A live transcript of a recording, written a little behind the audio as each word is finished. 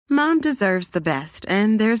Mom deserves the best,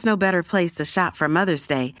 and there's no better place to shop for Mother's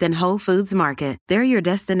Day than Whole Foods Market. They're your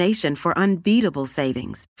destination for unbeatable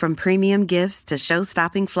savings, from premium gifts to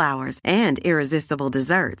show-stopping flowers and irresistible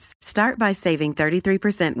desserts. Start by saving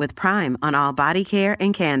 33% with Prime on all body care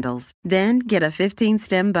and candles. Then get a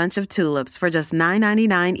 15-stem bunch of tulips for just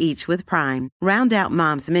 $9.99 each with Prime. Round out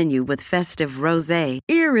Mom's menu with festive rosé,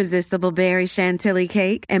 irresistible berry chantilly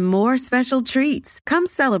cake, and more special treats. Come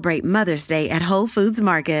celebrate Mother's Day at Whole Foods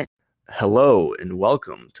Market. Hello and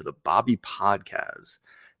welcome to the Bobby Podcast.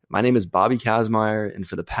 My name is Bobby Kazmaier, and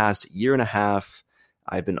for the past year and a half,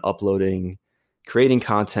 I've been creating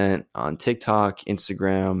content on TikTok,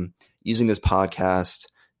 Instagram, using this podcast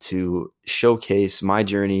to showcase my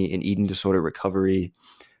journey in eating disorder recovery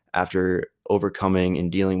after overcoming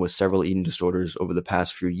and dealing with several eating disorders over the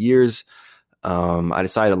past few years. I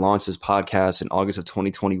decided to launch this podcast in August of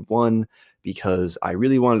 2021 because I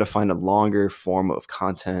really wanted to find a longer form of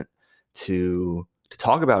content to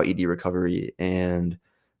talk about ED recovery and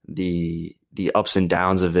the ups and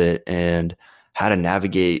downs of it and how to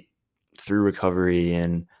navigate through recovery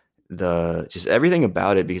and just everything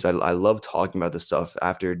about it, because I love talking about this stuff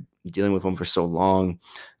after dealing with one for so long,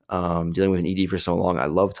 dealing with an ED for so long. I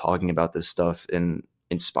love talking about this stuff and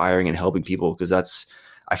inspiring and helping people, because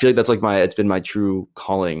I feel like that's like it's been my true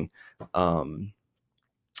calling,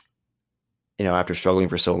 after struggling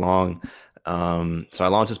for so long. So I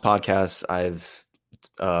launched this podcast. I've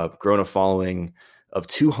grown a following of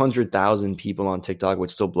 200,000 people on TikTok, which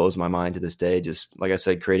still blows my mind to this day. Just like I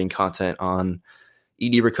said, creating content on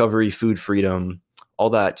ED recovery, food freedom, all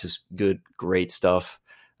that, just good, great stuff.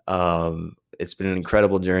 It's been an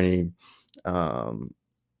incredible journey.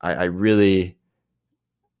 I really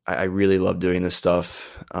love doing this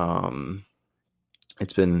stuff.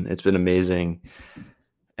 It's been amazing,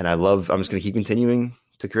 and I'm just going to keep continuing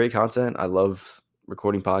to create content. I love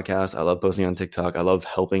recording podcasts. I love posting on TikTok. I love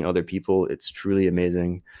helping other people. It's truly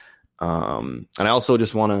amazing. And I also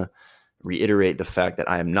just want to reiterate the fact that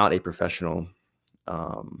I am not a professional.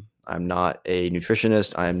 I'm not a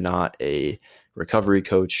nutritionist. I am not a recovery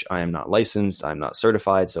coach. I am not licensed. I'm not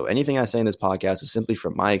certified. So anything I say in this podcast is simply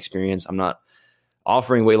from my experience. I'm not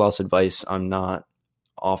offering weight loss advice. I'm not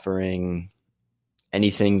offering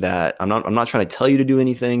anything that I'm not trying to tell you to do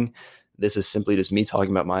anything. This is simply just me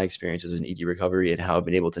talking about my experiences in ED recovery and how I've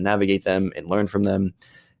been able to navigate them and learn from them,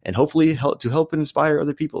 and hopefully help and inspire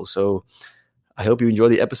other people. So I hope you enjoy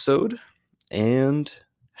the episode and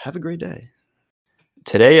have a great day.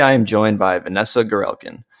 Today, I am joined by Vanessa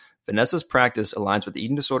Gorelkin. Vanessa's practice aligns with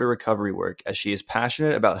eating disorder recovery work, as she is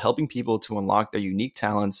passionate about helping people to unlock their unique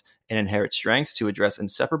talents and inherit strengths to address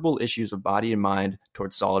inseparable issues of body and mind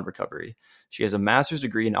towards solid recovery. She has a master's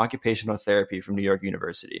degree in occupational therapy from New York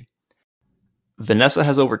University. Vanessa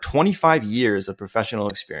has over 25 years of professional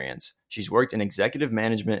experience. She's worked in executive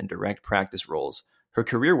management and direct practice roles. Her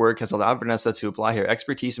career work has allowed Vanessa to apply her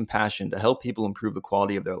expertise and passion to help people improve the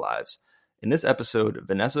quality of their lives. In this episode,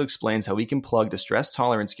 Vanessa explains how we can plug distress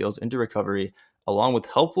tolerance skills into recovery, along with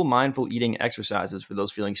helpful mindful eating exercises for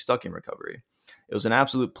those feeling stuck in recovery. It was an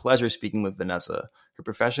absolute pleasure speaking with Vanessa. Her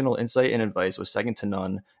professional insight and advice was second to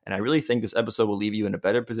none, and I really think this episode will leave you in a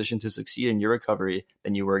better position to succeed in your recovery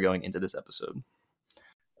than you were going into this episode.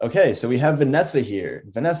 Okay, so we have Vanessa here.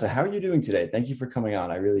 Vanessa, how are you doing today? Thank you for coming on.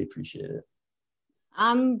 I really appreciate it.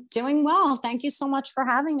 I'm doing well. Thank you so much for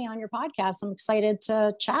having me on your podcast. I'm excited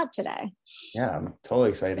to chat today. Yeah, I'm totally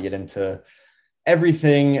excited to get into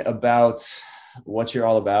everything about what you're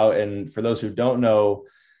all about. And for those who don't know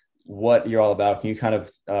what you're all about, can you kind of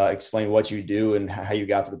explain what you do and how you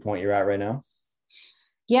got to the point you're at right now?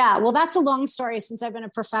 Yeah, well, that's a long story since I've been a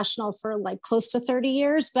professional for like close to 30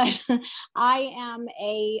 years, but I am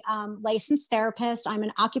a licensed therapist. I'm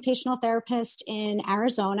an occupational therapist in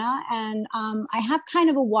Arizona, and I have kind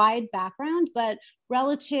of a wide background, but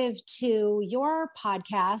relative to your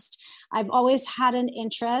podcast, I've always had an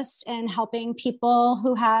interest in helping people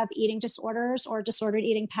who have eating disorders or disordered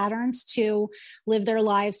eating patterns to live their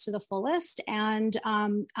lives to the fullest. And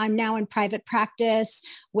I'm now in private practice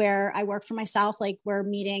where I work for myself, like we're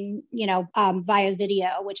meeting, via video,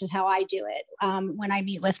 which is how I do it when I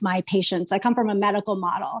meet with my patients. I come from a medical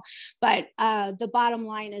model, but the bottom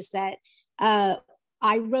line is that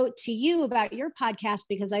I wrote to you about your podcast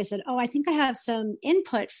because I said, I think I have some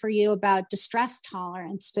input for you about distress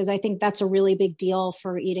tolerance, because I think that's a really big deal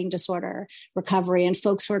for eating disorder recovery and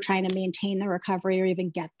folks who are trying to maintain the recovery or even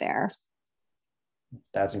get there.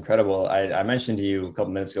 That's incredible. I mentioned to you a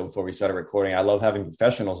couple minutes ago before we started recording, I love having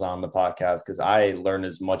professionals on the podcast because I learn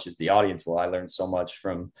as much as the audience will. I learned so much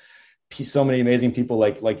from so many amazing people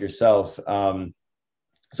like yourself.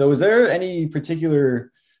 So is there any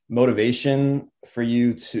particular motivation for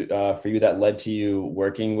you that led to you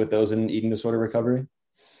working with those in eating disorder recovery?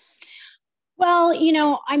 Well,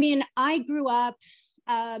 I mean, I grew up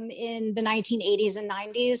in the 1980s and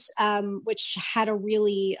 90s, which had a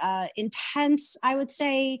really intense, I would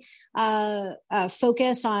say,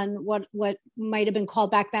 focus on what might have been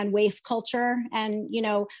called back then waif culture. And,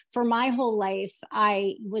 for my whole life,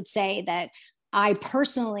 I would say that I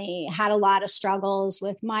personally had a lot of struggles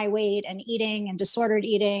with my weight and eating and disordered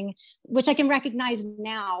eating, which I can recognize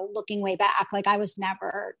now looking way back. Like I was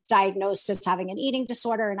never diagnosed as having an eating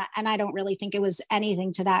disorder. And I don't really think it was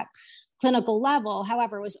anything to that clinical level.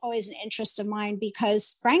 However, it was always an interest of mine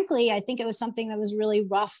because frankly, I think it was something that was really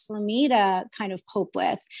rough for me to kind of cope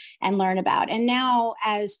with and learn about. And now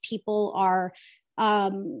as people are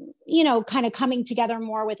kind of coming together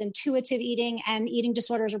more with intuitive eating and eating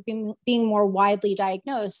disorders are being more widely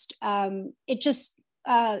diagnosed, it just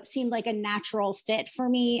seemed like a natural fit for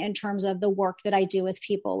me in terms of the work that I do with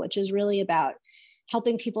people, which is really about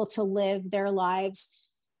helping people to live their lives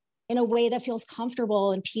in a way that feels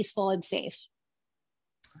comfortable and peaceful and safe.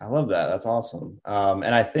 I love that. That's awesome.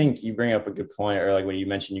 And I think you bring up a good point, or like when you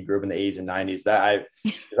mentioned you grew up in the 80s and 90s, that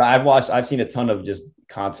I've seen a ton of just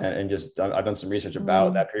content and just I've done some research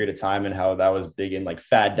about that period of time and how that was big in like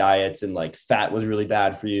fad diets and like fat was really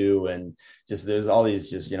bad for you. And just, there's all these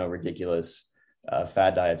just, ridiculous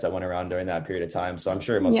fad diets that went around during that period of time. So I'm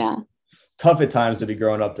sure it must be tough at times to be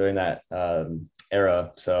growing up during that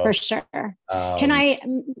era. So for sure. Can I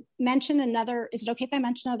mention is it okay if I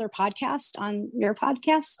mention another podcast on your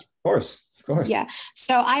podcast? Of course. Yeah.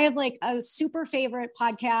 So I have like a super favorite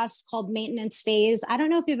podcast called Maintenance Phase. I don't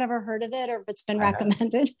know if you've ever heard of it or if it's been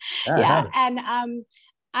recommended. Yeah. And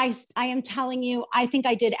I am telling you, I think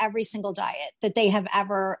I did every single diet that they have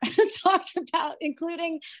ever talked about,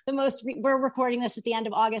 including we're recording this at the end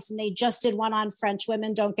of August, and they just did one on French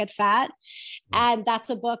women don't get fat. And that's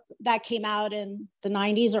a book that came out in the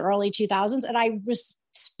 90s or early 2000s. And I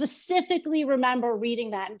specifically remember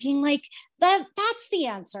reading that and being like, that's the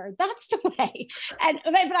answer. That's the way.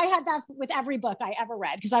 But I had that with every book I ever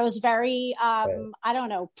read because I was very,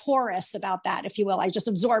 porous about that, if you will. I just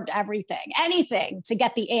absorbed anything to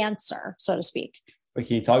get the answer, so to speak. But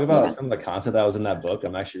can you talk about some of the content that was in that book?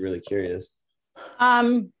 I'm actually really curious.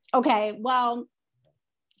 Okay. Well,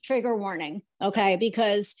 trigger warning. Okay.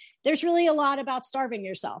 Because there's really a lot about starving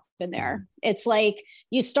yourself in there. It's like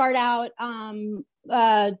you start out,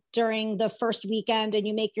 during the first weekend and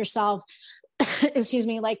you make yourself,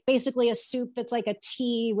 like basically a soup that's like a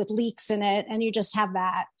tea with leeks in it. And you just have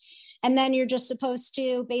that. And then you're just supposed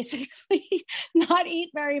to basically not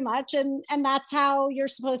eat very much. And that's how you're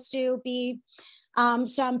supposed to be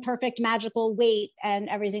some perfect magical weight and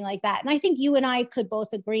everything like that. And I think you and I could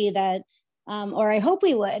both agree that or I hope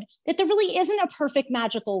we would, that there really isn't a perfect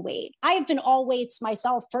magical weight. I have been all weights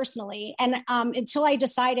myself personally. And until I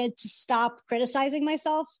decided to stop criticizing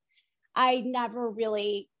myself, I never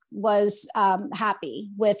really was happy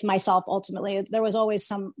with myself. Ultimately, there was always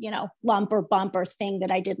some, lump or bump or thing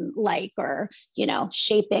that I didn't like, or,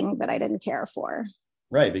 shaping that I didn't care for.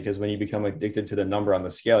 Right. Because when you become addicted to the number on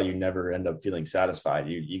the scale, you never end up feeling satisfied.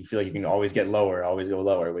 You feel like you can always get lower, always go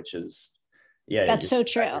lower, which is, that's so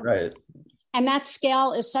true. Right. And that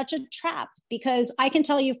scale is such a trap because I can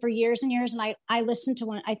tell you for years and years, and I listened to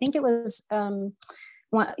one, I think it was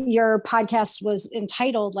your podcast was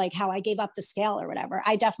entitled like how I gave up the scale or whatever.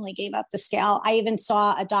 I definitely gave up the scale. I even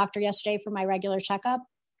saw a doctor yesterday for my regular checkup,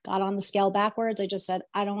 got on the scale backwards. I just said,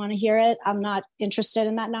 I don't want to hear it. I'm not interested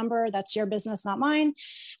in that number. That's your business, not mine.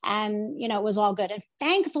 And, it was all good. And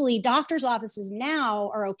thankfully, doctors' offices now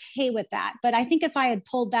are okay with that. But I think if I had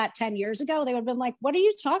pulled that 10 years ago, they would have been like, what are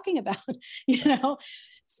you talking about?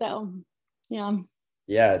 So, yeah.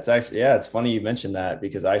 Yeah, it's funny you mentioned that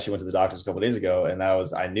because I actually went to the doctor's a couple of days ago and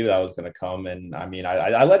I knew that was going to come. And I mean,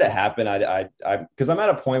 I let it happen. Cause I'm at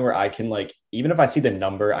a point where I can like, even if I see the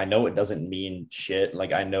number, I know it doesn't mean shit.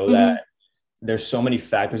 Like I know that there's so many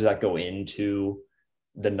factors that go into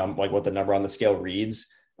the number, like what the number on the scale reads,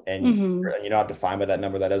 and you're not defined by that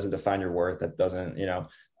number. That doesn't define your worth. That doesn't,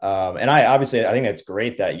 and I think that's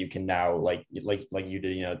great that you can now like you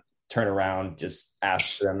did, turn around, just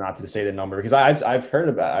ask them not to say the number, because I've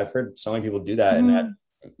heard so many people do that, and that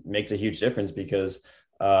makes a huge difference because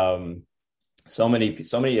so many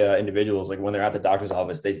individuals, like when they're at the doctor's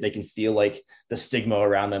office, they can feel like the stigma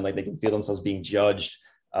around them, like they can feel themselves being judged,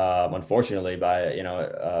 unfortunately by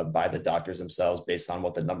the doctors themselves based on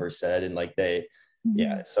what the numbers said, and like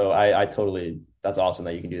so I totally, that's awesome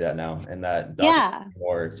that you can do that now, and that doctors are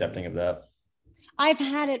more accepting of that. I've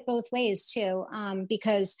had it both ways too,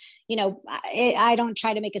 because, I don't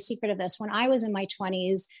try to make a secret of this. When I was in my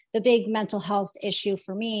 20s, the big mental health issue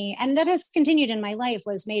for me, and that has continued in my life,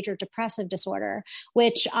 was major depressive disorder,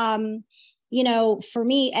 which, for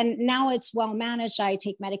me, and now it's well managed. I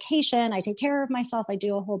take medication, I take care of myself, I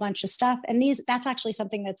do a whole bunch of stuff. And that's actually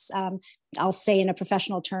something that's, I'll say in a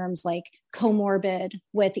professional terms, like comorbid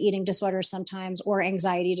with eating disorders sometimes, or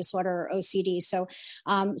anxiety disorder, or OCD. So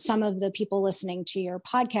some of the people listening to your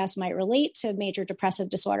podcast might relate to major depressive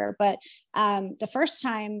disorder. But the first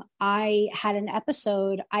time I had an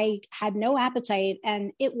episode, I had no appetite,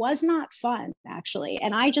 and it was not fun, actually.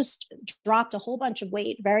 And I just dropped a whole bunch of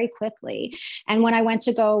weight very quickly. And when I went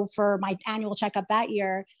to go for my annual checkup that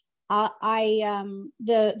year,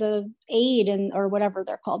 the aide or whatever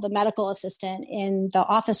they're called, the medical assistant in the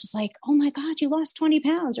office was like, "Oh my God, you lost 20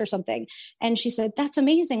 pounds or something." And she said, "That's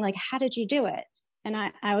amazing. Like, how did you do it?" And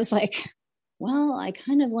I was like, well, I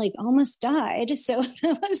kind of like almost died. So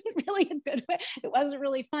it wasn't really a good way. It wasn't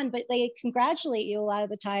really fun, but they congratulate you a lot of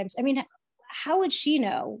the times. I mean, how would she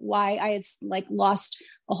know why I had like lost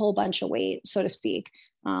a whole bunch of weight, so to speak?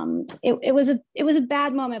 It was a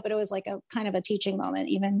bad moment, but it was like a kind of a teaching moment,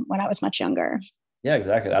 even when I was much younger. Yeah,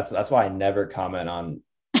 exactly. That's why I never comment on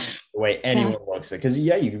the way anyone looks at, because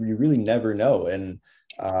you really never know. And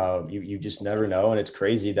you just never know. And it's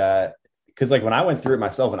crazy that, because like when I went through it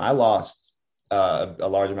myself, and I lost a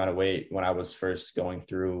large amount of weight when I was first going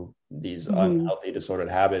through these unhealthy disordered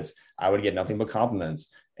habits, I would get nothing but compliments,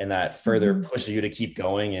 and that further pushes you to keep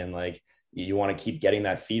going. And like, you want to keep getting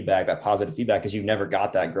that feedback, that positive feedback, because you never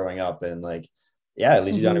got that growing up. And like, yeah, it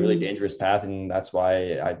leads you down a really dangerous path. And that's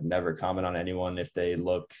why I'd never comment on anyone if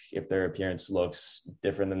their appearance looks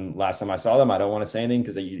different than last time I saw them. I don't want to say anything,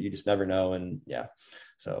 because you just never know. And yeah,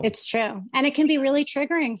 so it's true. And it can be really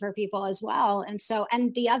triggering for people as well. And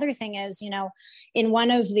the other thing is, in one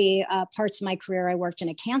of the parts of my career, I worked in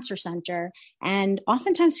a cancer center, and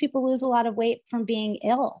oftentimes people lose a lot of weight from being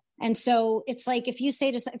ill. And so it's like, if you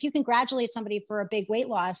congratulate somebody for a big weight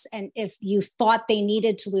loss, and if you thought they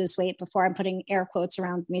needed to lose weight, before I'm putting air quotes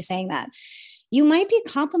around me saying that, you might be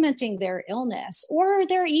complimenting their illness or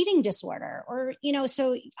their eating disorder, or,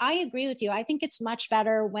 so I agree with you. I think it's much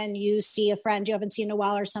better when you see a friend you haven't seen in a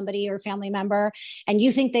while, or somebody or family member, and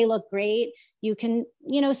you think they look great. You can,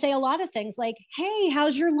 say a lot of things like, "Hey,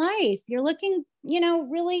 how's your life? You're looking,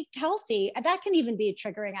 really healthy." That can even be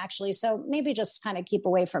triggering, actually. So maybe just kind of keep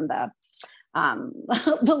away from the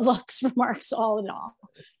the looks remarks, all in all.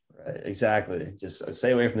 Right, exactly. Just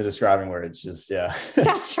stay away from the describing words. Just, yeah.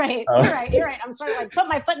 That's right. You're right. I'm sorry, like put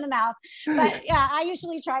my foot in the mouth. But yeah, I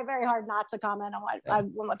usually try very hard not to comment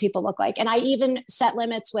on what people look like. And I even set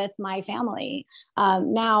limits with my family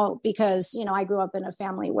now, because, I grew up in a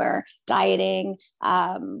family where dieting,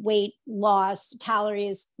 weight loss,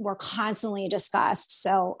 calories were constantly discussed.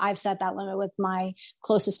 So I've set that limit with my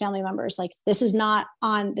closest family members. Like, this is not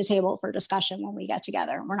on the table for discussion when we get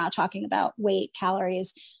together. We're not talking about weight,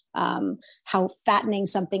 calories, how fattening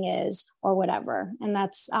something is, or whatever. And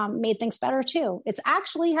that's made things better too. It's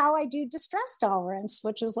actually how I do distress tolerance,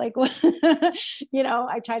 which is like,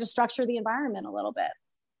 I try to structure the environment a little bit.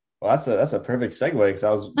 Well, that's a perfect segue, because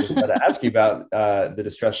I was just about to ask you about the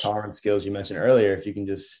distress tolerance skills you mentioned earlier. If you can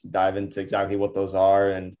just dive into exactly what those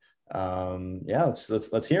are, and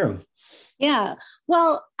let's hear them. Yeah.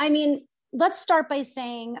 Well, I mean, let's start by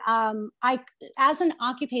saying, as an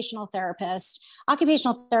occupational therapists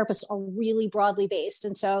are really broadly based.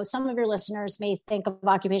 And so some of your listeners may think of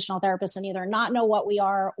occupational therapists and either not know what we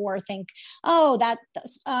are, or think, "Oh,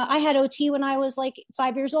 I had OT when I was like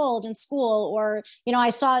 5 years old in school," or, I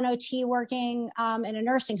saw an OT working in a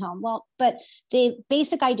nursing home. Well, but the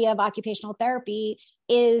basic idea of occupational therapy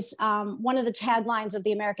is one of the taglines of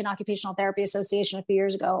the American Occupational Therapy Association a few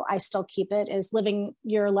years ago. I still keep it, is living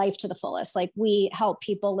your life to the fullest. Like, we help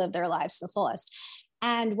people live their lives to the fullest.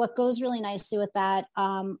 And what goes really nicely with that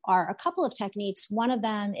are a couple of techniques. One of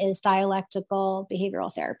them is dialectical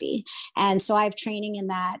behavioral therapy. And so I have training in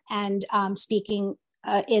that, and speaking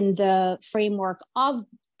in the framework of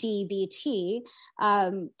DBT,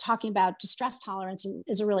 talking about distress tolerance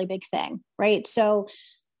is a really big thing, right? So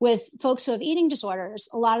with folks who have eating disorders,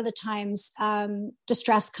 a lot of the times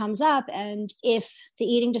distress comes up. And if the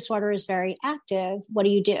eating disorder is very active, what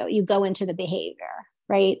do? You go into the behavior,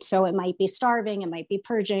 right? So it might be starving, it might be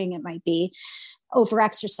purging, it might be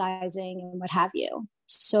overexercising, and what have you.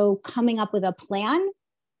 So coming up with a plan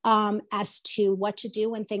as to what to do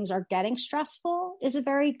when things are getting stressful is a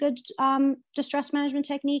very good distress management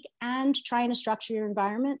technique. And trying to structure your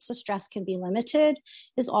environment so stress can be limited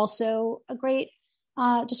is also a great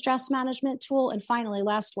distress management tool. And finally,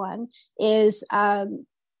 last one is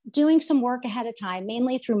doing some work ahead of time,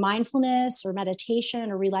 mainly through mindfulness or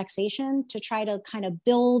meditation or relaxation, to try to kind of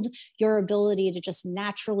build your ability to just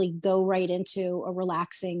naturally go right into a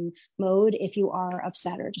relaxing mode if you are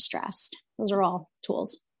upset or distressed. Those are all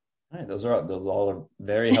tools. All right, those all are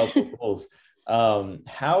very helpful tools.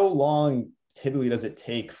 How long typically does it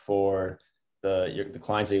take for the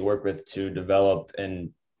clients that you work with to develop and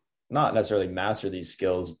not necessarily master these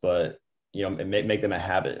skills, but make them a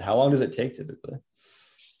habit? How long does it take typically?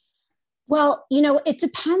 Well, it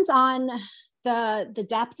depends on the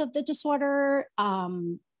depth of the disorder,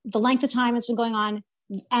 the length of time it's been going on,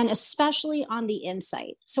 and especially on the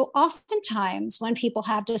insight. So oftentimes when people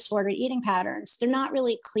have disordered eating patterns, they're not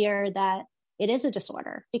really clear that it is a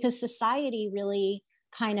disorder, because society really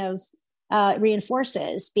kind of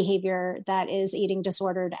reinforces behavior that is eating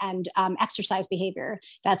disordered and exercise behavior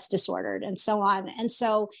that's disordered and so on. And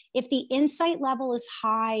so if the insight level is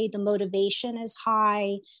high, the motivation is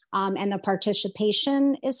high, and the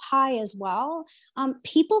participation is high as well,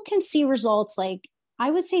 people can see results, like, I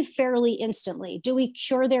would say, fairly instantly. Do we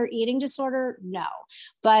cure their eating disorder? No.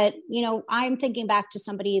 But, I'm thinking back to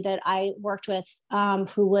somebody that I worked with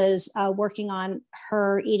who was working on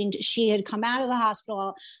her eating. She had come out of the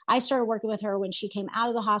hospital. I started working with her when she came out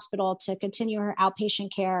of the hospital to continue her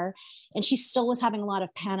outpatient care. And she still was having a lot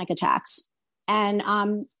of panic attacks. And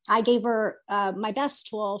I gave her my best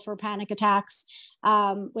tool for panic attacks,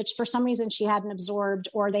 which for some reason she hadn't absorbed,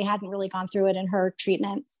 or they hadn't really gone through it in her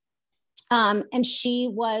treatment. And she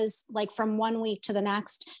was, like, from 1 week to the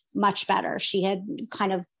next, much better. She had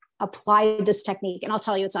kind of applied this technique, and I'll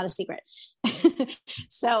tell you, it's not a secret.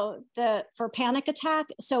 So for panic attack.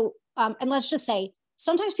 So, and let's just say,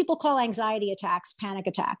 sometimes people call anxiety attacks panic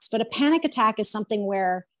attacks, but a panic attack is something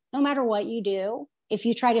where no matter what you do, if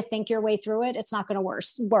you try to think your way through it, it's not going to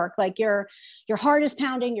work. Like your heart is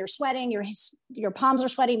pounding, you're sweating, your palms are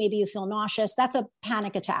sweating, maybe you feel nauseous. That's a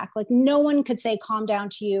panic attack. Like, no one could say calm down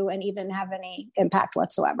to you and even have any impact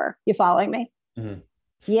whatsoever. You following me? Mm-hmm.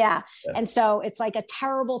 Yeah. And so it's like a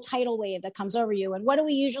terrible tidal wave that comes over you. And what do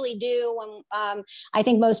we usually do when, I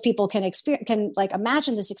think most people can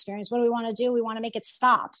imagine this experience? What do we want to do? We want to make it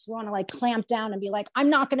stop. We want to clamp down and be like,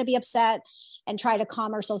 I'm not going to be upset, and try to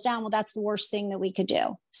calm ourselves down. Well, that's the worst thing that we could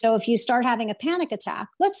do. So if you start having a panic attack,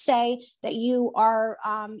 let's say that you are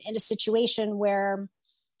in a situation where,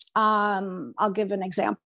 I'll give an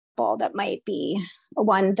example that might be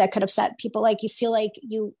one that could upset people. Like, you feel like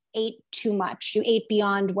you ate too much. You ate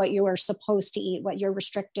beyond what you were supposed to eat, what your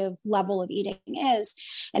restrictive level of eating is.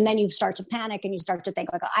 And then you start to panic and you start to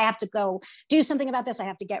think, like, I have to go do something about this. I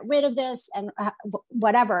have to get rid of this and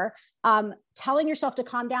whatever. Telling yourself to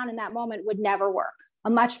calm down in that moment would never work. A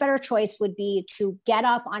much better choice would be to get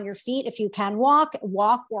up on your feet. If you can walk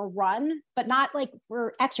or run, but not like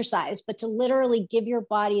for exercise, but to literally give your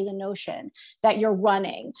body the notion that you're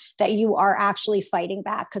running, that you are actually fighting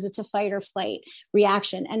back, because it's a fight or flight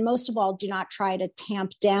reaction. And most of all, do not try to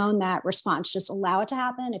tamp down that response. Just allow it to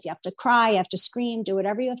happen. If you have to cry, you have to scream, do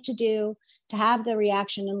whatever you have to do to have the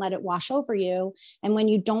reaction and let it wash over you. And when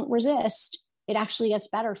you don't resist, it actually gets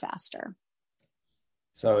better faster.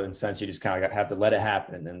 So in a sense, you just kind of have to let it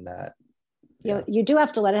happen, and that you do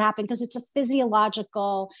have to let it happen, because it's a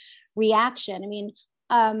physiological reaction. I mean,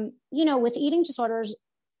 with eating disorders,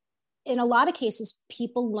 in a lot of cases,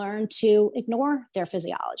 people learn to ignore their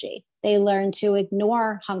physiology. They learn to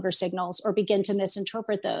ignore hunger signals or begin to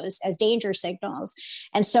misinterpret those as danger signals.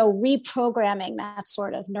 And so reprogramming that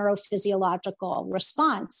sort of neurophysiological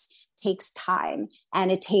response takes time,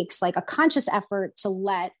 and it takes like a conscious effort to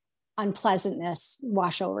let unpleasantness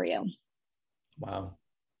wash over you. Wow.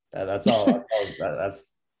 That's all.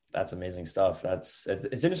 That's amazing stuff. It's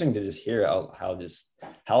interesting to just hear how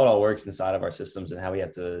it all works inside of our systems, and how we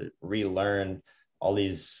have to relearn all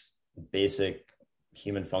these basic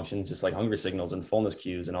human functions, just like hunger signals and fullness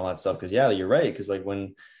cues and all that stuff. Because you're right. Because like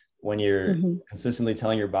when you're consistently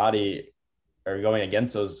telling your body or going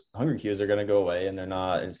against those hunger cues, they're going to go away, and they're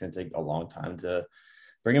not. And it's going to take a long time to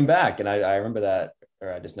bring them back. And I remember that,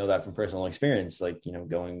 or I just know that from personal experience, like,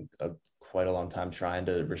 going quite a long time trying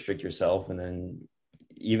to restrict yourself. And then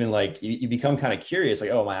even like you become kind of curious, like,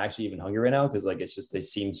 oh, am I actually even hungry right now? Because like, it's just, they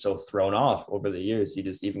seem so thrown off over the years. You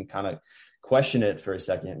just even kind of question it for a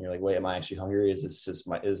second. And you're like, wait, am I actually hungry? Is this just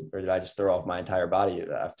or did I just throw off my entire body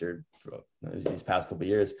after these past couple of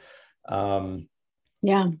years?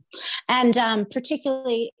 Yeah. And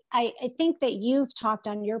particularly, I think that you've talked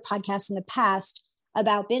on your podcast in the past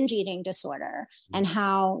about binge eating disorder, and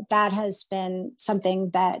how that has been something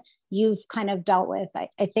that you've kind of dealt with.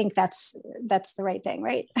 I think that's the right thing,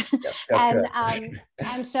 right? Yep,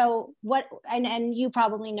 and so what, and you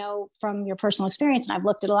probably know from your personal experience, and I've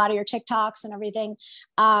looked at a lot of your TikToks and everything,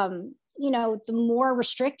 the more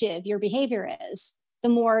restrictive your behavior is, the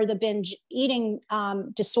more the binge eating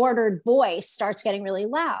disordered voice starts getting really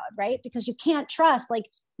loud, right? Because you can't trust, like,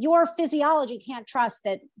 your physiology can't trust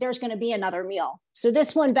that there's going to be another meal. So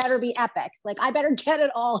this one better be epic. Like, I better get it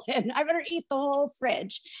all in. I better eat the whole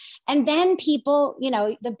fridge. And then people,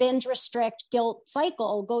 the binge restrict guilt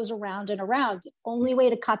cycle goes around and around. The only way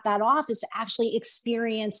to cut that off is to actually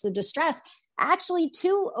experience the distress, actually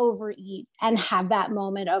to overeat and have that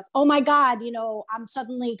moment of, oh my God, I'm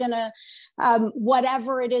suddenly gonna,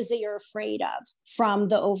 whatever it is that you're afraid of from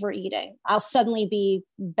the overeating, I'll suddenly be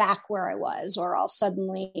back where I was, or I'll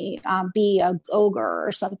suddenly be a ogre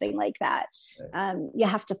or something like that. You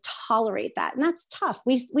have to tolerate that. And that's tough.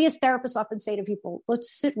 We as therapists often say to people,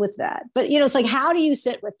 let's sit with that. But, it's like, how do you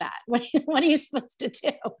sit with that? What are you supposed to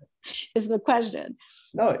do is the question.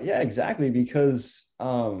 No, yeah, exactly. Because,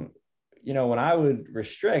 when I would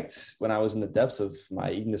restrict, when I was in the depths of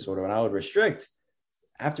my eating disorder, when I would restrict,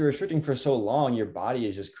 after restricting for so long, your body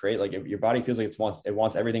is just like your body feels like it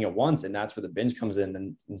wants everything at once. And that's where the binge comes in.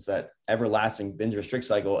 And it's that everlasting binge restrict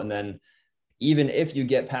cycle. And then even if you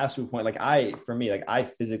get past to a point, I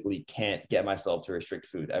physically can't get myself to restrict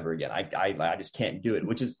food ever again. I just can't do it,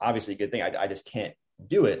 which is obviously a good thing. I just can't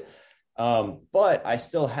do it. But I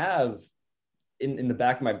still have in the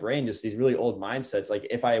back of my brain just these really old mindsets. Like,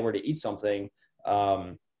 if I were to eat something,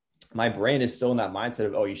 my brain is still in that mindset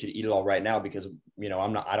of, oh, you should eat it all right now, because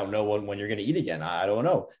I don't know when you're going to eat again. I don't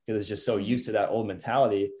know, because it's just so used to that old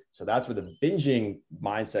mentality. So that's where the binging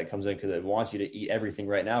mindset comes in, because it wants you to eat everything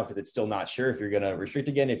right now, because it's still not sure if you're going to restrict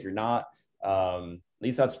again, if you're not. At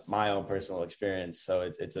least that's my own personal experience. So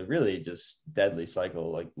it's a really just deadly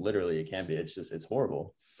cycle. Like, literally it can be. It's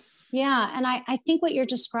horrible. Yeah. And I think what you're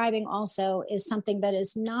describing also is something that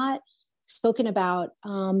is not spoken about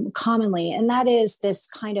commonly. And that is this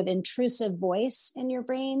kind of intrusive voice in your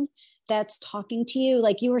brain that's talking to you.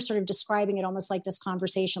 Like, you were sort of describing it almost like this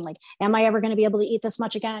conversation, like, am I ever going to be able to eat this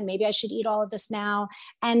much again? Maybe I should eat all of this now.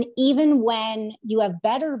 And even when you have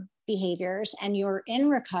better behaviors and you're in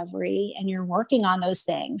recovery and you're working on those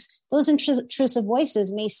things, those intrusive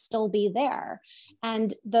voices may still be there.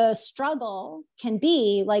 And the struggle can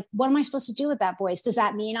be like, what am I supposed to do with that voice? Does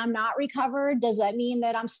that mean I'm not recovered? Does that mean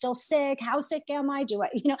that I'm still sick? How sick am I?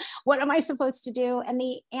 What am I supposed to do? And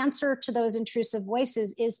the answer to those intrusive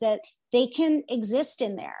voices is that they can exist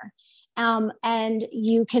in there. And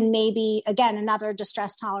you can maybe, again, another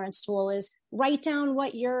distress tolerance tool is write down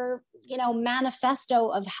what your manifesto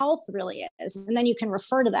of health really is. And then you can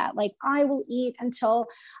refer to that. Like, I will eat until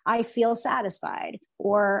I feel satisfied,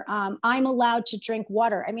 or I'm allowed to drink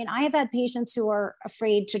water. I mean, I have had patients who are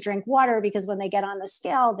afraid to drink water because when they get on the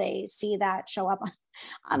scale, they see that show up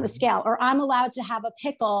on the scale. Or I'm allowed to have a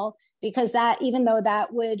pickle because that, even though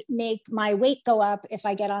that would make my weight go up if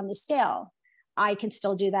I get on the scale, I can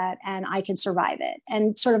still do that and I can survive it.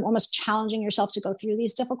 And sort of almost challenging yourself to go through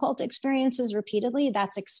these difficult experiences repeatedly,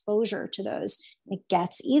 that's exposure to those. It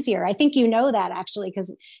gets easier. I think that actually,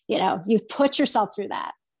 because you've put yourself through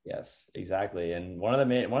that. Yes, exactly. And one of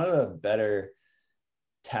the better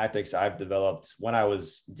tactics I've developed when I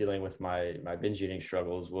was dealing with my binge eating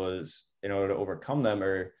struggles was, in order to overcome them,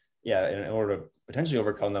 in order to potentially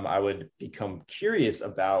overcome them, I would become curious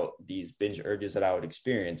about these binge urges that I would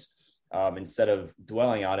experience. Instead of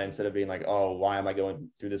dwelling on it, instead of being like, oh, why am I going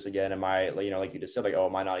through this again? Am I, like you just said, like, oh,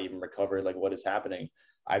 am I not even recovered? Like, what is happening?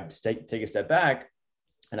 I take a step back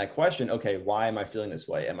and I question, okay, why am I feeling this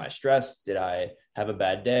way? Am I stressed? Did I have a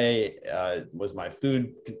bad day? Was my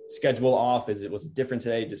food schedule off? Was it different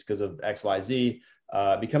today just because of X, Y, Z?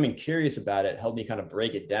 Becoming curious about it helped me kind of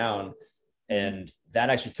break it down. And that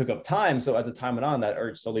actually took up time. So as the time went on, that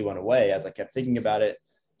urge slowly went away as I kept thinking about it.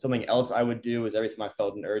 Something else I would do is every time I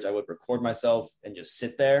felt an urge, I would record myself and just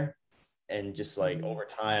sit there, and just like over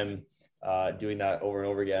time, doing that over and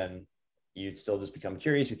over again, you still just become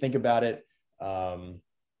curious. You think about it.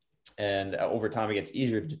 And over time, it gets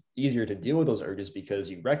easier to deal with those urges because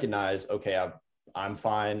you recognize, okay, I'm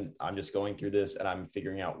fine. I'm just going through this and I'm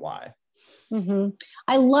figuring out why. Mm-hmm.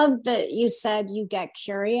 I love that you said you get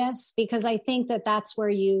curious, because I think that that's where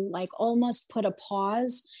you like almost put a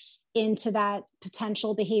pause into that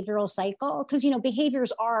potential behavioral cycle. Because,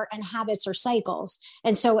 behaviors are, and habits are cycles.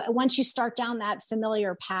 And so once you start down that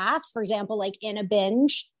familiar path, for example, like in a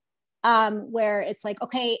binge, where it's like,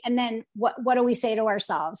 okay, and then what do we say to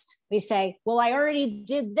ourselves? We say, well, I already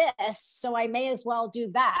did this, so I may as well do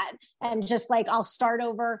that. And just like, I'll start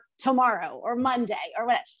over tomorrow or Monday or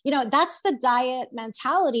whatever. That's the diet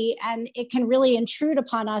mentality. And it can really intrude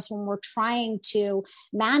upon us when we're trying to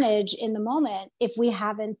manage in the moment if we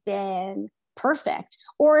haven't been perfect,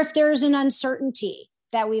 or if there's an uncertainty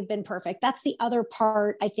that we've been perfect. That's the other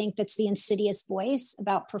part, I think, that's the insidious voice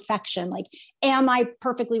about perfection. Like, am I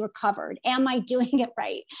perfectly recovered? Am I doing it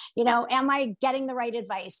right? Am I getting the right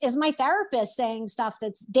advice? Is my therapist saying stuff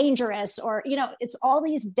that's dangerous? Or, it's all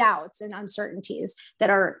these doubts and uncertainties that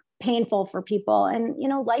are painful for people. And,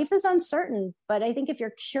 life is uncertain. But I think if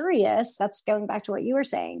you're curious, that's going back to what you were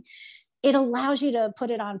saying, it allows you to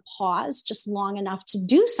put it on pause just long enough to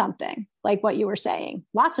do something like what you were saying.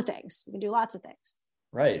 Lots of things. You can do lots of things.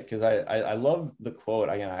 Right. Because I love the quote.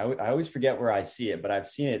 Again, I always forget where I see it, but I've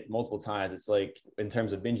seen it multiple times. It's like, in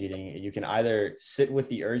terms of binge eating, you can either sit with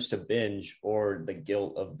the urge to binge or the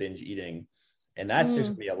guilt of binge eating. And that's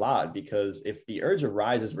just me a lot, because if the urge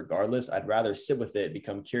arises regardless, I'd rather sit with it,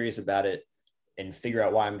 become curious about it, and figure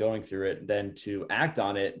out why I'm going through it than to act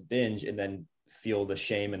on it, binge, and then feel the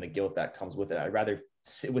shame and the guilt that comes with it. I'd rather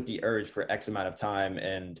sit with the urge for X amount of time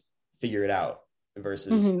and figure it out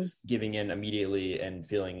versus giving in immediately and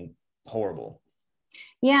feeling horrible.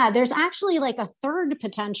 Yeah, there's actually like a third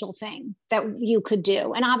potential thing that you could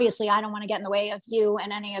do. And obviously, I don't want to get in the way of you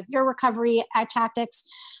and any of your recovery tactics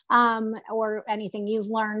or anything you've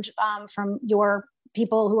learned from your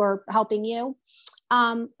people who are helping you.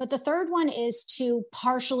 But the third one is to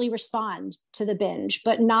partially respond to the binge,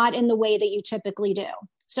 but not in the way that you typically do.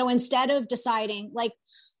 So instead of deciding, like,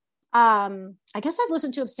 I guess I've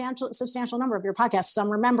listened to a substantial number of your podcasts, so I'm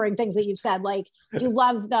remembering things that you've said, like, do you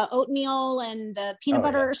love the oatmeal and the peanut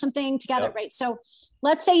butter or something together, right? So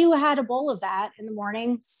let's say you had a bowl of that in the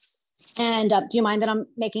morning, and do you mind that I'm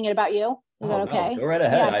making it about you? Is that okay? No, go right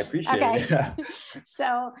ahead. I appreciate it.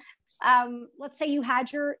 So let's say you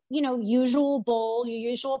had your, usual bowl, your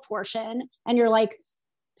usual portion, and you're like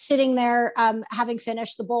sitting there, having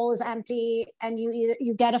finished, the bowl is empty, and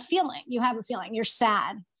you get a feeling, you're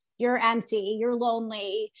sad, you're empty, you're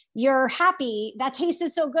lonely, you're happy, that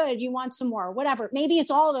tasted so good, you want some more, whatever. Maybe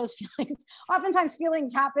it's all of those feelings. Oftentimes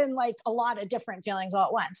feelings happen, like a lot of different feelings all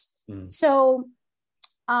at once. So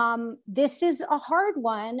this is a hard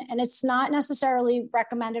one, and it's not necessarily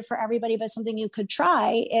recommended for everybody, but something you could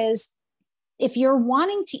try is, if you're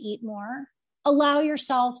wanting to eat more, allow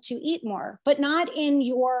yourself to eat more, but not in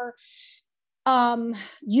your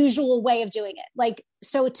usual way of doing it. Like,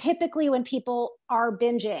 so typically when people are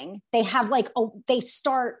binging, they have like,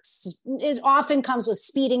 it often comes with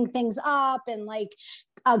speeding things up and like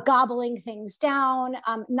gobbling things down.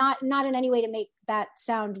 Not in any way to make that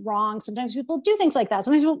sound wrong. Sometimes people do things like that.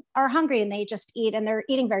 Sometimes people are hungry and they just eat, and they're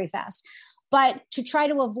eating very fast. But to try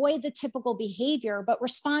to avoid the typical behavior, but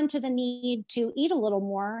respond to the need to eat a little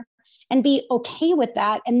more and be okay with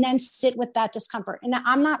that, and then sit with that discomfort. And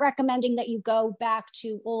I'm not recommending that you go back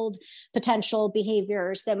to old potential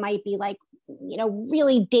behaviors that might be like,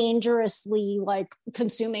 really dangerously like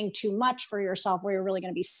consuming too much for yourself, where you're really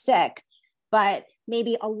going to be sick, but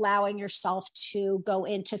maybe allowing yourself to go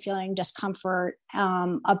into feeling discomfort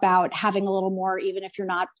about having a little more, even if you're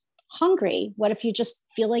not hungry. What if you just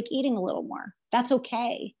feel like eating a little more? That's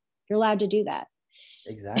okay. You're allowed to do that.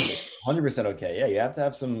 Exactly. 100% okay. Yeah. You have to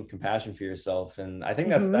have some compassion for yourself. And I think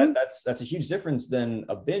that's a huge difference than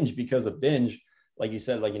a binge, because a binge, like you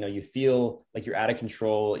said, like, you feel like you're out of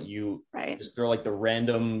control. You just throw like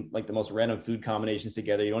the most random food combinations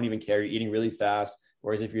together. You don't even care. You're eating really fast.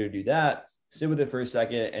 Whereas if you're to do that, sit with it for a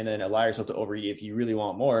second and then allow yourself to overeat if you really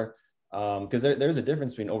want more. Because there's a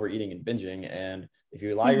difference between overeating and binging. And if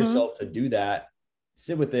you allow yourself to do that,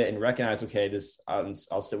 sit with it and recognize, okay,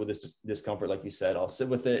 I'll sit with this discomfort. Like you said, I'll sit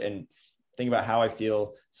with it and think about how I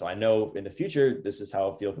feel, so I know in the future, this is how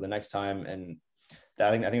I'll feel for the next time. And I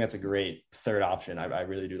think that's a great third option. I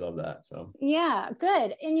really do love that. So yeah,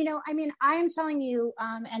 good. And, I'm telling you,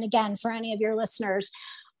 and again, for any of your listeners,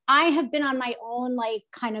 I have been on my own like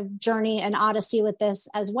kind of journey and odyssey with this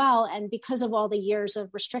as well. And because of all the years of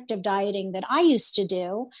restrictive dieting that I used to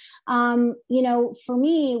do, for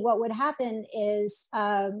me, what would happen is,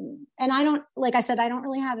 and I don't, like I said, I don't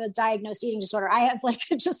really have a diagnosed eating disorder. I have like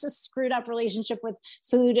just a screwed up relationship with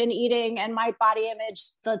food and eating and my body image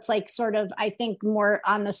that's like sort of, I think, more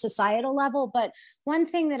on the societal level. But one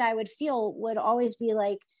thing that I would feel would always be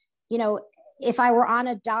like, if I were on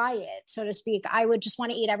a diet, so to speak, I would just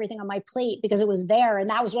want to eat everything on my plate because it was there and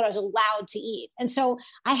that was what I was allowed to eat. And so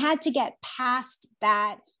I had to get past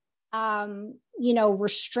that,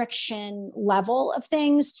 restriction level of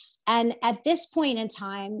things And at this point in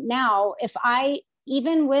time now,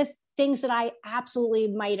 even with things that I absolutely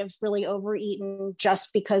might have really overeaten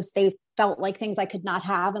just because they felt like things I could not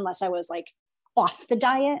have unless I was like off the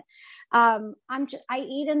diet. I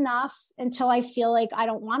eat enough until I feel like I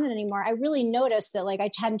don't want it anymore. I really noticed that like I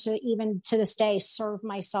tend to, even to this day, serve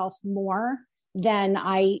myself more than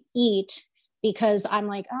I eat because I'm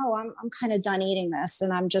like, oh, I'm kind of done eating this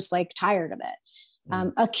and I'm just like tired of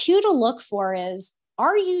it. A cue to look for is,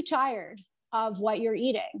 are you tired of what you're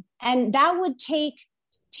eating? And that would take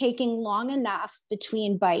taking long enough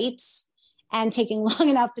between bites and taking long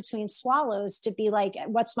enough between swallows to be like,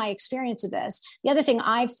 what's my experience of this? The other thing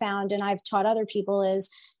I've found and I've taught other people is,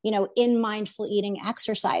 in mindful eating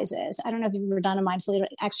exercises. I don't know if you've ever done a mindful eating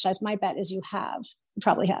exercise. My bet is you have. You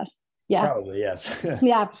probably have. Yeah. Probably, yes.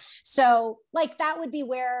 Yeah. So like that would be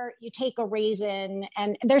where you take a raisin,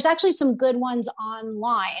 and there's actually some good ones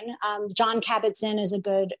online. John Kabat-Zinn is a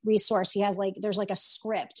good resource. He has there's like a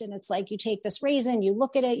script, and it's like, you take this raisin, you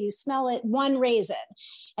look at it, you smell it, one raisin,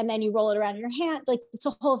 and then you roll it around in your hand. Like it's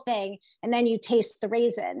a whole thing. And then you taste the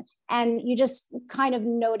raisin and you just kind of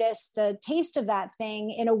notice the taste of that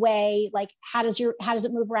thing in a way, like how does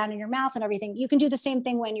it move around in your mouth and everything. You can do the same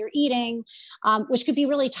thing when you're eating, which could be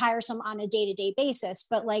really tiresome on a day-to-day basis,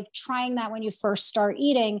 but like trying that when you first start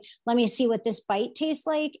eating, let me see what this bite tastes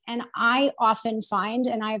like. And I often find,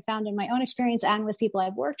 and I've found in my own experience and with people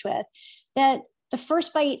I've worked with, that the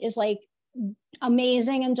first bite is like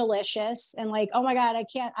amazing and delicious and like, oh my God,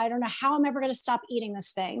 I don't know how I'm ever going to stop eating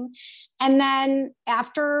this thing. And then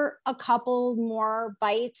after a couple more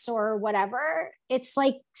bites or whatever, it's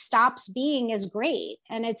like stops being as great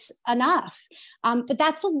and it's enough. But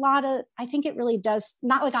that's I think it really does,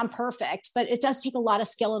 not like I'm perfect, but it does take a lot of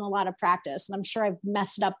skill and a lot of practice. And I'm sure I've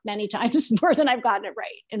messed it up many times more than I've gotten it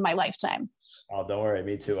right in my lifetime. Oh, don't worry.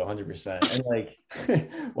 Me too. 100%. And like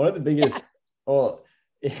one of the biggest,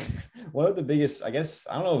 one of the biggest, I guess,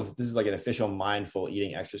 I don't know if this is like an official mindful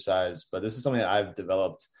eating exercise, but this is something that I've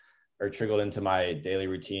developed or trickled into my daily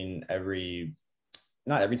routine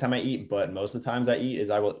not every time I eat, but most of the times I eat,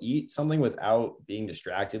 is I will eat something without being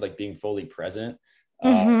distracted, like being fully present.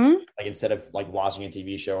 Like instead of like watching a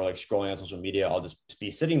TV show or like scrolling on social media, I'll just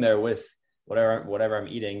be sitting there with whatever I'm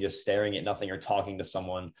eating, just staring at nothing or talking to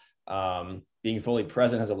someone. Being fully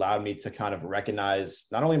present has allowed me to kind of recognize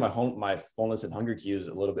not only my fullness and hunger cues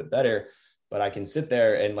a little bit better, but I can sit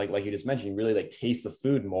there and like you just mentioned, really like taste the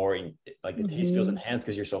food more, and like the taste feels enhanced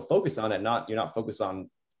because you're so focused on it. You're not focused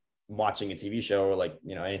on watching a TV show or like,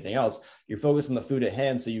 anything else. You're focused on the food at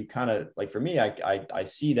hand. So you kind of like, for me, I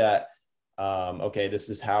see that, okay, this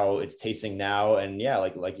is how it's tasting now. And yeah,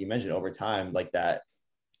 like you mentioned, over time, like that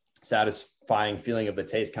satisfying feeling of the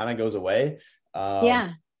taste kind of goes away.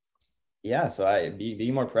 So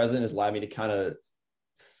being more present has allowed me to kind of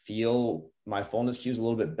feel my fullness cues a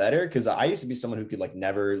little bit better, because I used to be someone who could like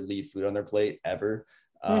never leave food on their plate ever.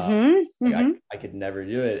 I could never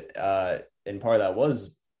do it. And part of that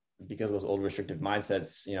was because of those old restrictive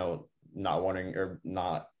mindsets, not wanting or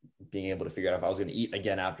not being able to figure out if I was going to eat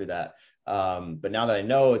again after that. But now that I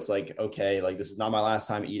know, it's like, okay, like this is not my last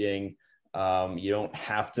time eating. You don't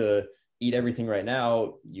have to eat everything right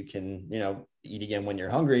now. You can, eat again when you're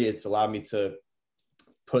hungry. It's allowed me to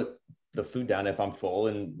put the food down if I'm full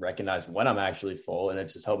and recognize when I'm actually full. And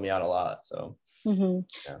it's just helped me out a lot. So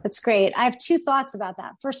That's great. I have two thoughts about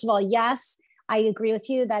that. First of all, yes, I agree with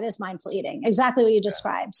you. That is mindful eating, exactly what you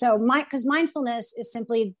described. So because mindfulness is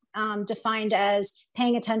simply defined as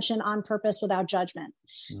paying attention on purpose without judgment.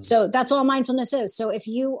 So that's all mindfulness is. So if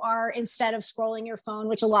you are, instead of scrolling your phone,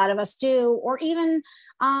 which a lot of us do, or even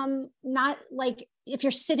not like, if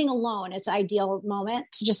you're sitting alone, it's an ideal moment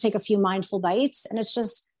to just take a few mindful bites. And it's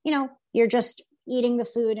just, you're just eating the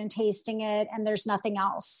food and tasting it, and there's nothing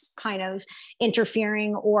else kind of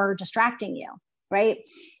interfering or distracting you. Right.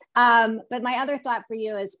 But my other thought for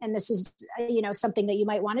you is, and this is, something that you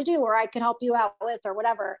might want to do, or I could help you out with, or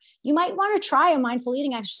whatever, you might want to try a mindful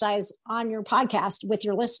eating exercise on your podcast with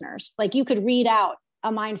your listeners. Like you could read out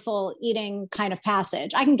a mindful eating kind of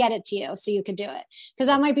passage. I can get it to you so you could do it, because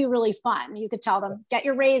that might be really fun. You could tell them, get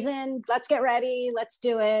your raisin, let's get ready, let's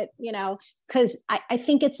do it, because I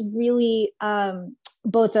think it's really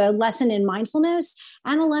both a lesson in mindfulness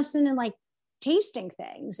and a lesson in like tasting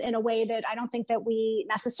things in a way that I don't think that we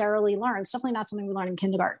necessarily learn. It's definitely not something we learn in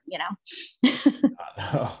kindergarten,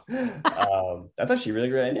 That's actually a really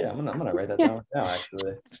great idea. I'm gonna write that down now,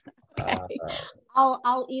 actually.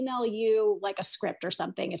 I'll email you like a script or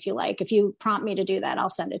something if you like. If you prompt me to do that, I'll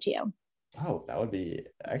send it to you. Oh, that would be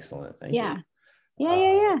excellent. Thank you.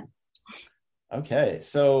 Yeah. Okay.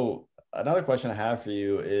 So another question I have for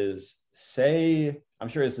you is, say I'm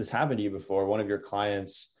sure this has happened to you before. One of your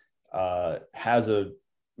clients has a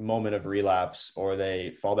moment of relapse, or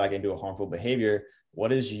they fall back into a harmful behavior.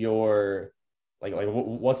 What is your,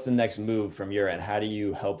 what's the next move from your end? How do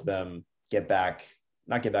you help them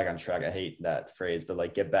not get back on track? I hate that phrase, but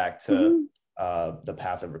like get back to the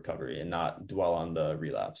path of recovery and not dwell on the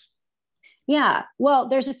relapse. Yeah, well,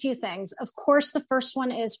 there's a few things. Of course, the first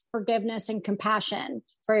one is forgiveness and compassion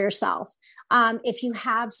for yourself. If you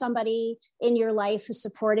have somebody in your life who's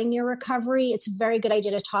supporting your recovery, it's a very good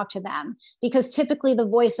idea to talk to them, because typically the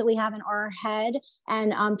voice that we have in our head,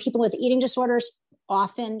 and people with eating disorders,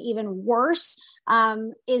 often even worse,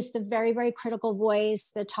 is the very, very critical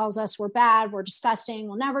voice that tells us we're bad, we're disgusting,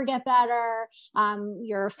 we'll never get better,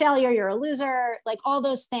 you're a failure, you're a loser, like all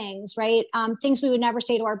those things, right? Things we would never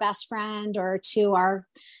say to our best friend or to our,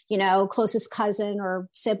 closest cousin or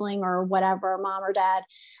sibling or whatever, mom or dad.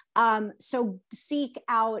 So seek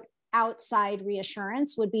out outside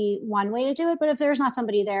reassurance would be one way to do it. But if there's not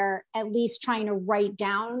somebody there, at least trying to write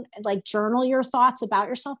down, like journal your thoughts about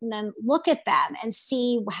yourself, and then look at them and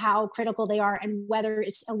see how critical they are and whether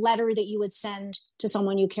it's a letter that you would send to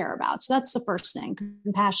someone you care about. So that's the first thing: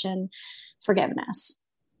 compassion, forgiveness.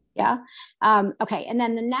 Yeah. Okay. And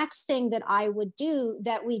then the next thing that I would do,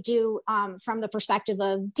 that we do from the perspective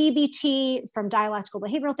of DBT, from dialectical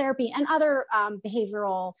behavioral therapy and other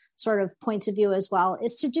behavioral sort of points of view as well,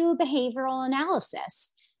 is to do a behavioral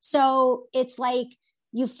analysis. So it's like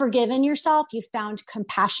you've forgiven yourself, you've found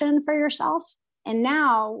compassion for yourself. And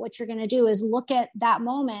now what you're going to do is look at that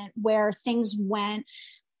moment where things went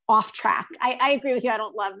off track. I agree with you. I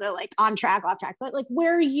don't love the like on track, off track, but like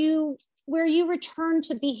where you return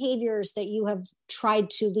to behaviors that you have tried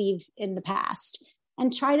to leave in the past,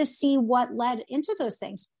 and try to see what led into those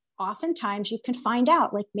things. Oftentimes you can find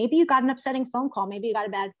out, like maybe you got an upsetting phone call, maybe you got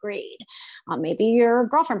a bad grade, maybe your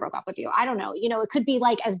girlfriend broke up with you. I don't know. It could be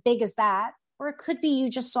like as big as that. Or it could be you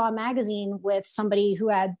just saw a magazine with somebody who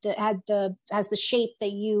has the shape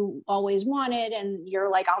that you always wanted, and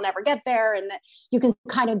you're like, I'll never get there. And that you can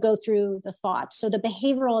kind of go through the thoughts. So the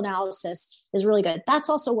behavioral analysis is really good. That's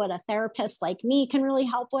also what a therapist like me can really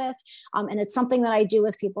help with. And it's something that I do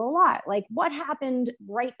with people a lot. Like, what happened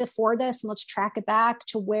right before this? And let's track it back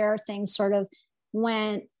to where things sort of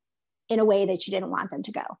went in a way that you didn't want them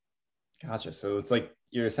to go. Gotcha. So it's like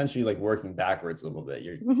you're essentially like working backwards a little bit.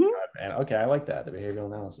 And okay, I like that. The behavioral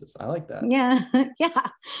analysis. I like that. Yeah. Yeah.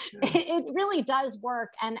 It really does work.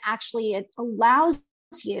 And actually it allows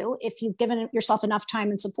you, if you've given yourself enough time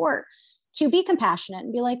and support, to be compassionate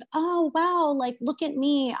and be like, oh, wow, like, look at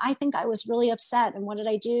me. I think I was really upset. And what did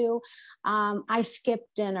I do? I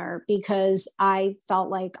skipped dinner because I felt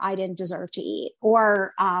like I didn't deserve to eat.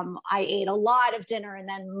 Or I ate a lot of dinner and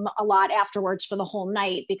then a lot afterwards for the whole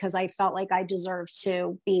night because I felt like I deserved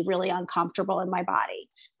to be really uncomfortable in my body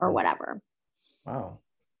or whatever. Wow.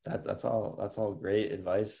 That's all great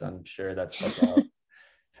advice. I'm sure that's all.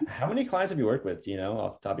 How many clients have you worked with,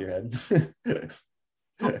 off the top of your head?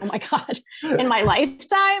 Oh my God. In my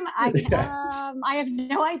lifetime, I have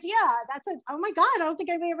no idea. Oh my God. I don't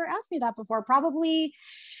think anybody ever asked me that before. Probably,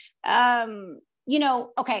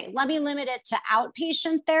 okay, let me limit it to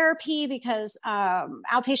outpatient therapy, because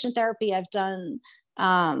outpatient therapy I've done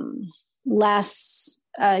less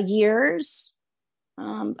years.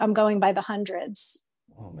 I'm going by the hundreds.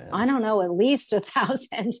 Oh man. I don't know, at least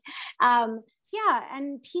 1,000. Yeah.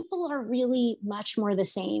 And people are really much more the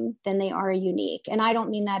same than they are unique. And I don't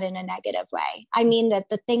mean that in a negative way. I mean that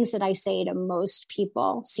the things that I say to most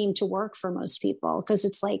people seem to work for most people, because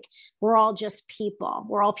it's like, we're all just people.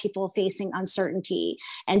 We're all people facing uncertainty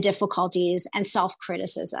and difficulties and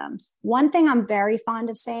self-criticism. One thing I'm very fond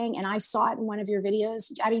of saying, and I saw it in one of your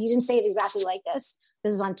videos. I mean, you didn't say it exactly like this.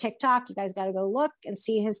 This is on TikTok. You guys got to go look and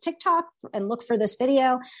see his TikTok and look for this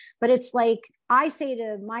video. But it's like, I say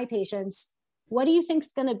to my patients, what do you think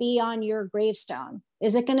is going to be on your gravestone?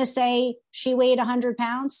 Is it going to say she weighed 100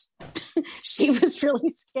 pounds? She was really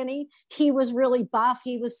skinny. He was really buff.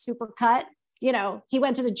 He was super cut. He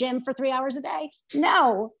went to the gym for 3 hours a day.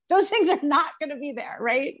 No, those things are not going to be there,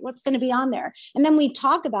 right? What's going to be on there? And then we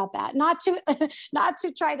talk about that, not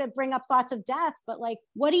to try to bring up thoughts of death, but like,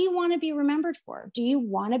 what do you want to be remembered for? Do you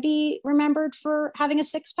want to be remembered for having a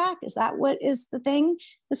six pack? Is that what is the thing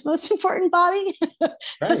that's most important, Bobby?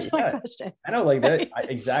 That's my question. I know, like that.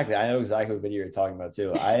 Exactly. I know exactly what video you're talking about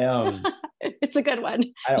too. It's a good one.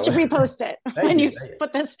 You should repost it when you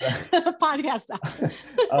put this podcast up.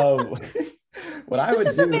 This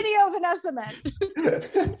is the video Vanessa meant.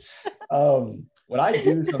 What I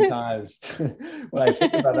do sometimes when I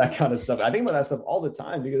think about that kind of stuff, I think about that stuff all the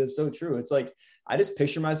time because it's so true. It's like, I just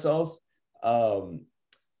picture myself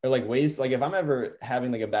or like ways, like if I'm ever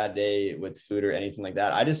having like a bad day with food or anything like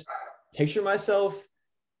that, I just picture myself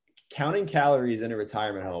counting calories in a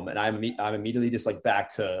retirement home, and I'm immediately just like back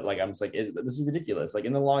to like, I'm just like, this is ridiculous. Like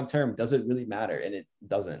in the long term, does it really matter? And it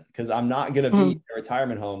doesn't, because I'm not going to be in a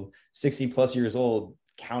retirement home 60 plus years old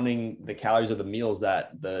counting the calories of the meals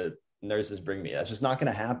that the nurses bring me. That's just not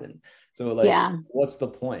going to happen. So like, what's the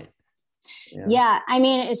point? Yeah, I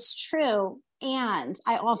mean, it's true. And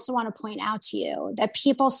I also want to point out to you that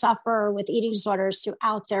people suffer with eating disorders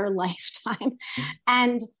throughout their lifetime.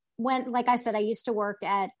 And when, like I said, I used to work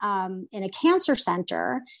at in a cancer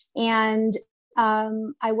center, and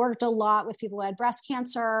I worked a lot with people who had breast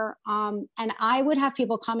cancer. And I would have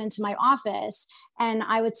people come into my office, and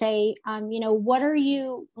I would say, what are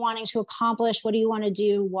you wanting to accomplish? What do you want to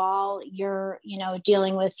do while you're,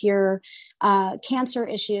 dealing with your cancer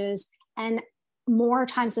issues? And more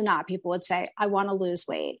times than not, people would say, I want to lose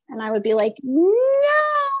weight. And I would be like, no,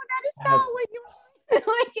 that is not what you want.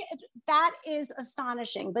 Like, that is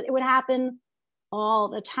astonishing, but it would happen all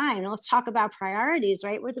the time. Let's talk about priorities,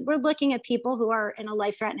 right? We're looking at people who are in a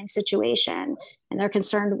life-threatening situation and they're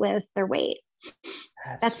concerned with their weight.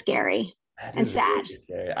 That's scary and sad.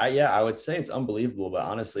 Scary. I would say it's unbelievable, but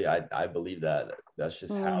honestly, I believe that that's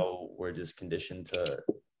just how we're just conditioned to.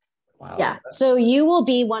 Wow. Yeah. So you will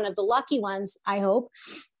be one of the lucky ones, I hope,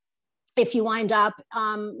 if you wind up,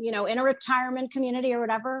 in a retirement community or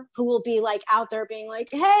whatever, who will be like out there being like,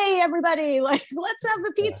 hey, everybody, like, let's have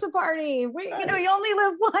the pizza party. You only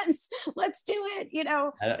live once. Let's do it.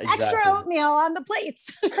 Exactly. Extra oatmeal on the plates.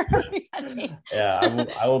 Yeah,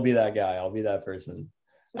 I will be that guy. I'll be that person.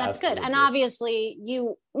 That's good. And obviously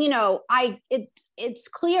it's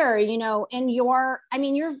clear,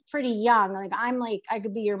 you're pretty young. Like I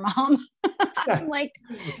could be your mom. I'm like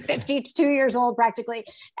 52 years old practically.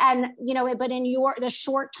 And, but in the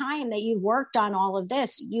short time that you've worked on all of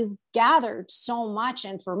this, you've gathered so much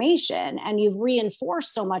information and you've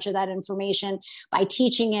reinforced so much of that information by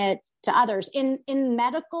teaching it to others. In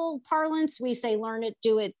medical parlance, we say, learn it,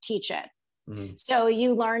 do it, teach it. Mm-hmm. So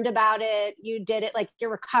you learned about it, you did it, like your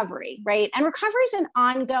recovery, right? And recovery is an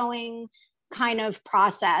ongoing kind of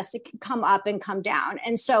process. It can come up and come down.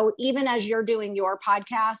 And so even as you're doing your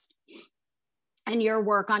podcast and your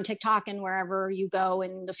work on TikTok and wherever you go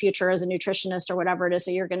in the future as a nutritionist or whatever it is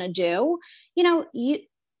that you're going to do,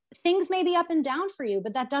 things may be up and down for you,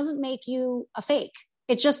 but that doesn't make you a fake.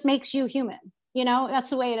 It just makes you human. That's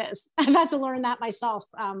the way it is. I've had to learn that myself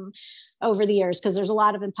over the years, because there's a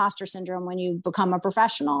lot of imposter syndrome when you become a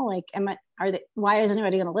professional. Like, why is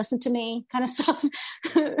anybody going to listen to me kind of stuff?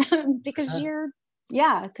 Because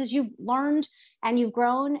because you've learned and you've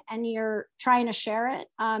grown and you're trying to share it.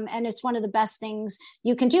 And it's one of the best things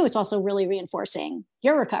you can do. It's also really reinforcing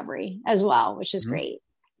your recovery as well, which is great.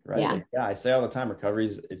 Right. Yeah. I say all the time,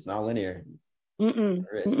 it's not linear.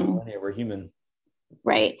 It's not linear. We're human.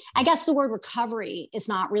 Right. I guess the word recovery is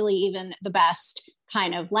not really even the best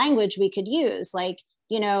kind of language we could use. Like,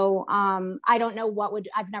 I don't know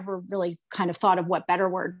I've never really kind of thought of what better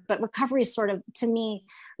word, but recovery is sort of, to me,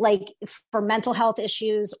 like for mental health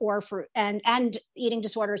issues or and eating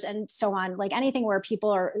disorders and so on, like anything where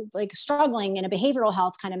people are like struggling in a behavioral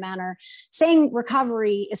health kind of manner, saying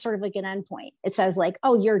recovery is sort of like an endpoint. It says like,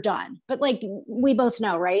 oh, you're done. But like, we both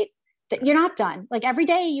know, right, that you're not done. Like every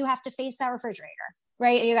day you have to face that refrigerator,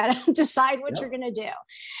 right? And you got to decide what you're going to do.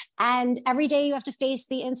 And every day you have to face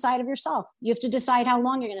the inside of yourself. You have to decide how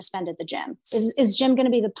long you're going to spend at the gym. Is gym going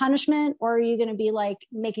to be the punishment, or are you going to be like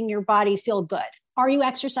making your body feel good? Are you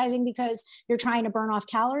exercising because you're trying to burn off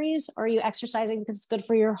calories? Or are you exercising because it's good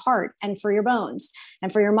for your heart and for your bones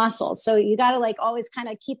and for your muscles? So you got to like always kind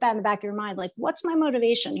of keep that in the back of your mind. Like, what's my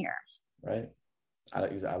motivation here? Right.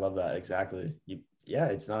 I love that. Exactly.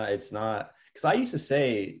 It's not, because I used to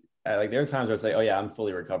say, like, there are times where I'd say, oh yeah, I'm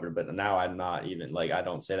fully recovered, but now I'm not even, like, I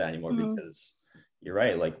don't say that anymore, because you're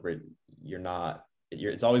right. Like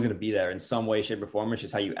it's always going to be there in some way, shape or form. It's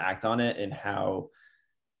just how you act on it and how,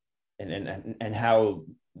 and how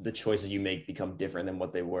the choices you make become different than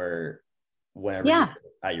what they were whenever you're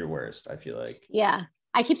at your worst, I feel like. Yeah.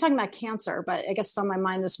 I keep talking about cancer, but I guess it's on my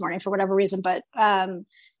mind this morning for whatever reason, but,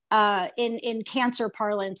 in cancer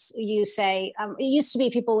parlance, you say, it used to be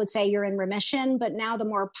people would say you're in remission, but now the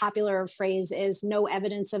more popular phrase is no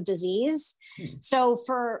evidence of disease. So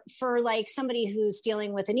for like somebody who's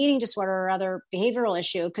dealing with an eating disorder or other behavioral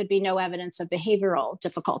issue, it could be no evidence of behavioral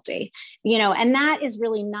difficulty, and that is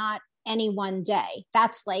really not any one day.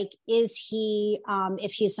 That's like, is he,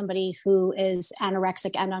 if he's somebody who is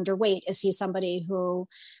anorexic and underweight, is he somebody who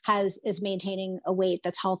is maintaining a weight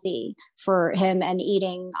that's healthy for him and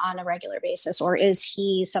eating on a regular basis? Or is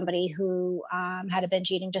he somebody who had a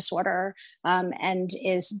binge eating disorder and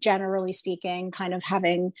is, generally speaking, kind of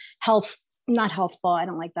having not healthful, I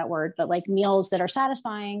don't like that word, but like meals that are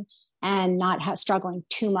satisfying and not struggling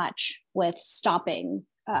too much with stopping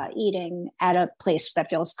eating at a place that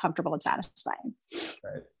feels comfortable and satisfying.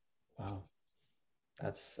 Right. Wow.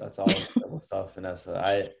 That's all incredible stuff,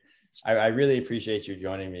 Vanessa. I really appreciate you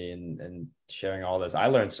joining me and sharing all this. I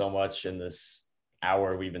learned so much in this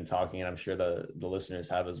hour we've been talking, and I'm sure the listeners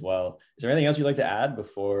have as well. Is there anything else you'd like to add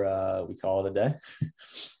before we call it a day?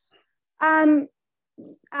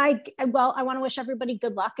 I want to wish everybody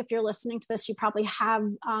good luck. If you're listening to this, you probably have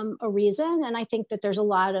a reason. And I think that there's a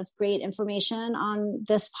lot of great information on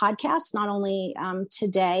this podcast, not only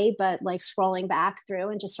today, but like scrolling back through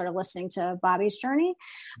and just sort of listening to Bobby's journey.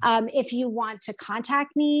 If you want to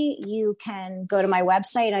contact me, you can go to my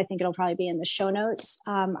website. I think it'll probably be in the show notes.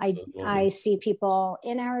 I see people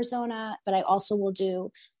in Arizona, but I also will do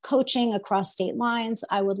coaching across state lines.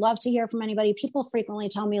 I would love to hear from anybody. People frequently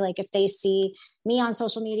tell me, like, if they see me on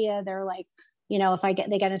social media, they're like, you know, if they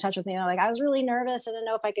get in touch with me, they're like, I was really nervous. I didn't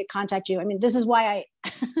know if I could contact you. I mean, this is why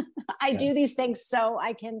I do these things, so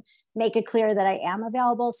I can make it clear that I am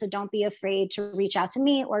available. So don't be afraid to reach out to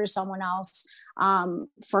me or to someone else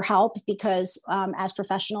for help, because as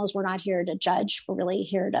professionals, we're not here to judge. We're really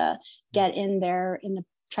here to get in there in the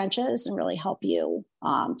trenches and really help you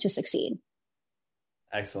to succeed.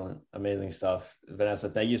 Excellent. Amazing stuff. Vanessa,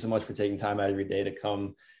 thank you so much for taking time out of your day to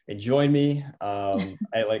come and join me.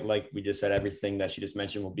 Like we just said, everything that she just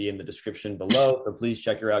mentioned will be in the description below. So please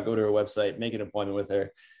check her out. Go to her website, make an appointment with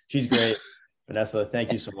her. She's great. Vanessa,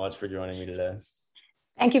 thank you so much for joining me today.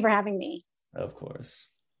 Thank you for having me. Of course.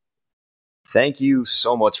 Thank you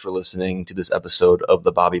so much for listening to this episode of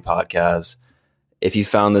the Bobby Podcast. If you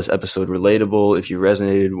found this episode relatable, if you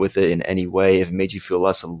resonated with it in any way, if it made you feel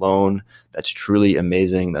less alone, that's truly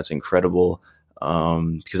amazing. That's incredible.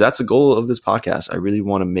 Because that's the goal of this podcast. I really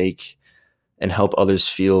want to make and help others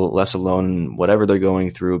feel less alone in whatever they're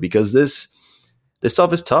going through, because this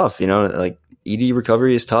stuff is tough. You know, like ED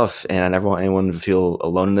recovery is tough, and I never want anyone to feel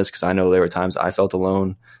alone in this, because I know there were times I felt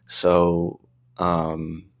alone. So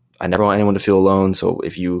I never want anyone to feel alone. So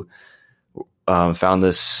if you found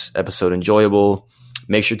this episode enjoyable,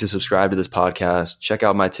 make sure to subscribe to this podcast. Check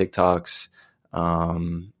out my TikToks.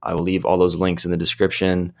 I will leave all those links in the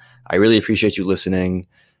description. I really appreciate you listening.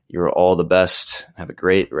 You're all the best. Have a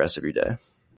great rest of your day.